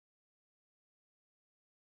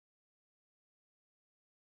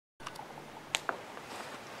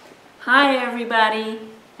Hi everybody,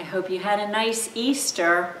 I hope you had a nice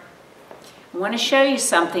Easter. I want to show you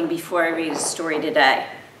something before I read a story today.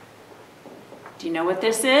 Do you know what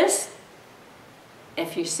this is?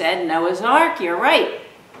 If you said Noah's Ark, you're right.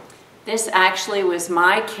 This actually was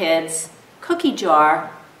my kids' cookie jar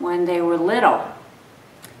when they were little.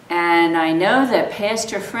 And I know that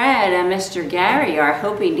Pastor Fred and Mr. Gary are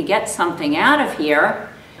hoping to get something out of here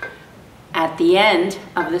at the end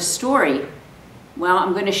of the story. Well,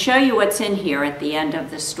 I'm going to show you what's in here at the end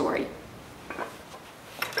of the story.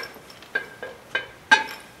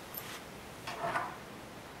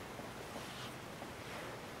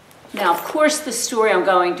 Now, of course, the story I'm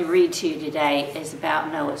going to read to you today is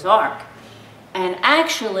about Noah's Ark. And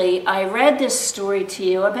actually, I read this story to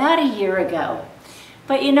you about a year ago.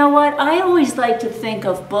 But you know what? I always like to think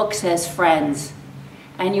of books as friends.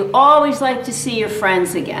 And you always like to see your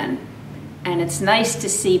friends again. And it's nice to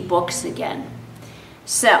see books again.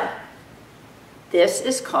 So, this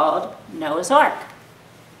is called Noah's Ark.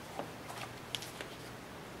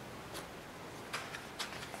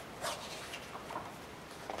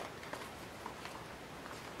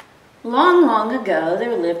 Long, long ago,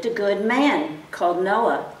 there lived a good man called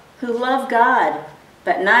Noah who loved God.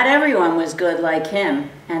 But not everyone was good like him,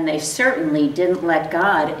 and they certainly didn't let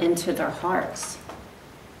God into their hearts.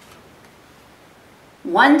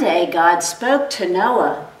 One day, God spoke to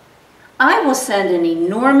Noah. I will send an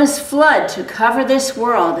enormous flood to cover this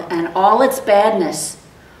world and all its badness.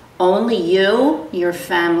 Only you, your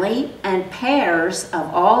family, and pairs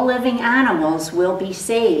of all living animals will be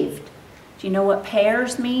saved. Do you know what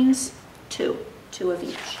pairs means? Two of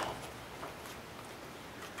each.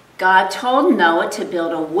 God told Noah to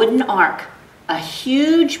build a wooden ark, a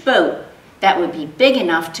huge boat that would be big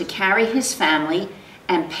enough to carry his family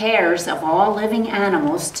and pairs of all living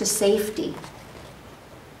animals to safety.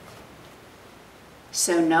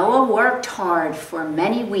 So Noah worked hard for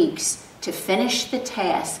many weeks to finish the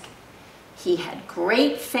task. He had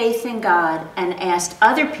great faith in God and asked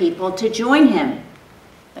other people to join him,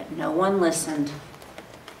 but no one listened.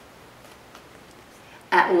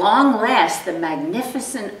 At long last, the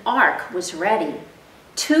magnificent ark was ready.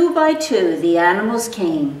 2 by 2, the animals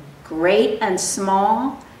came, great and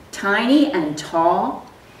small, tiny and tall.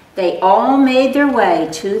 They all made their way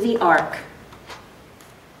to the ark.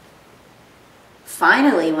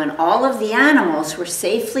 Finally, when all of the animals were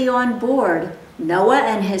safely on board, Noah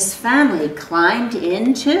and his family climbed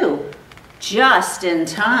in too, just in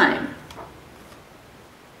time.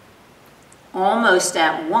 Almost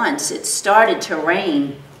at once, it started to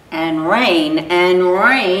rain, and rain, and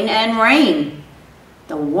rain, and rain.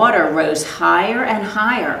 The water rose higher and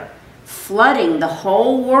higher, flooding the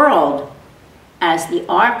whole world. As the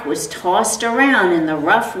ark was tossed around in the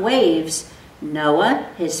rough waves, Noah,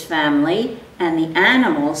 his family, and the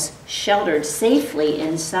animals sheltered safely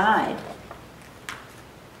inside.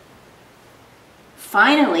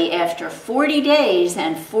 Finally, after 40 days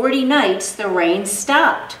and 40 nights, the rain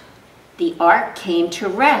stopped. The ark came to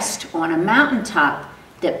rest on a mountaintop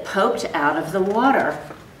that poked out of the water.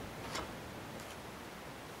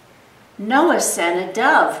 Noah sent a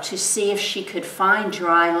dove to see if she could find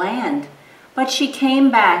dry land, but she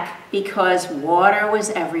came back because water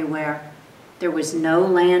was everywhere. There was no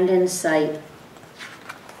land in sight.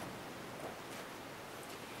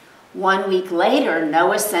 1 week later,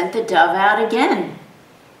 Noah sent the dove out again.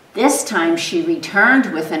 This time she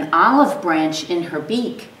returned with an olive branch in her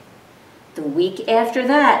beak. The week after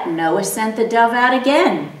that, Noah sent the dove out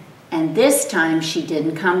again, and this time she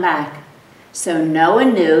didn't come back. So Noah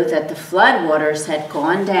knew that the floodwaters had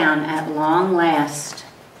gone down at long last.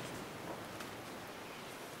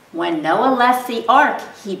 When Noah left the ark,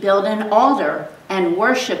 he built an altar and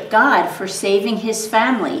worshiped God for saving his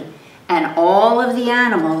family and all of the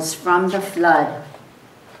animals from the flood.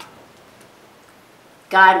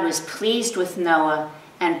 God was pleased with Noah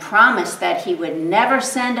and promised that he would never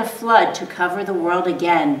send a flood to cover the world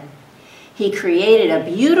again. He created a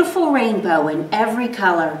beautiful rainbow in every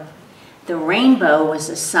color. The rainbow was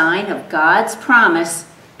a sign of God's promise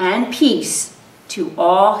and peace to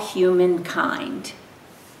all humankind.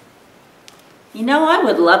 You know, I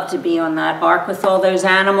would love to be on that ark with all those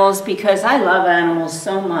animals because I love animals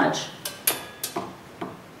so much.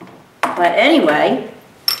 But anyway,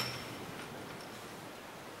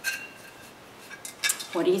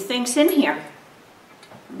 what do you think's in here?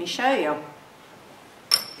 Let me show you.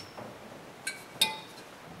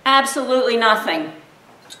 Absolutely nothing.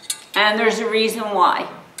 And there's a reason why.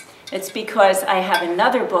 It's because I have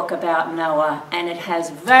another book about Noah, and it has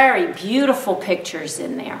very beautiful pictures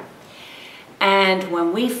in there. And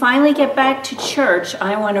when we finally get back to church,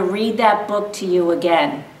 I want to read that book to you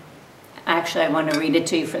again. Actually, I want to read it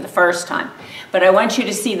to you for the first time. But I want you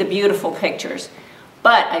to see the beautiful pictures.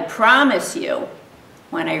 But I promise you,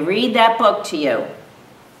 when I read that book to you,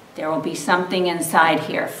 there will be something inside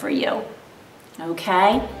here for you.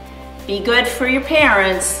 Okay? Be good for your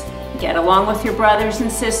parents. Get along with your brothers and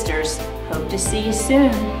sisters. Hope to see you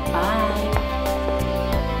soon. Bye.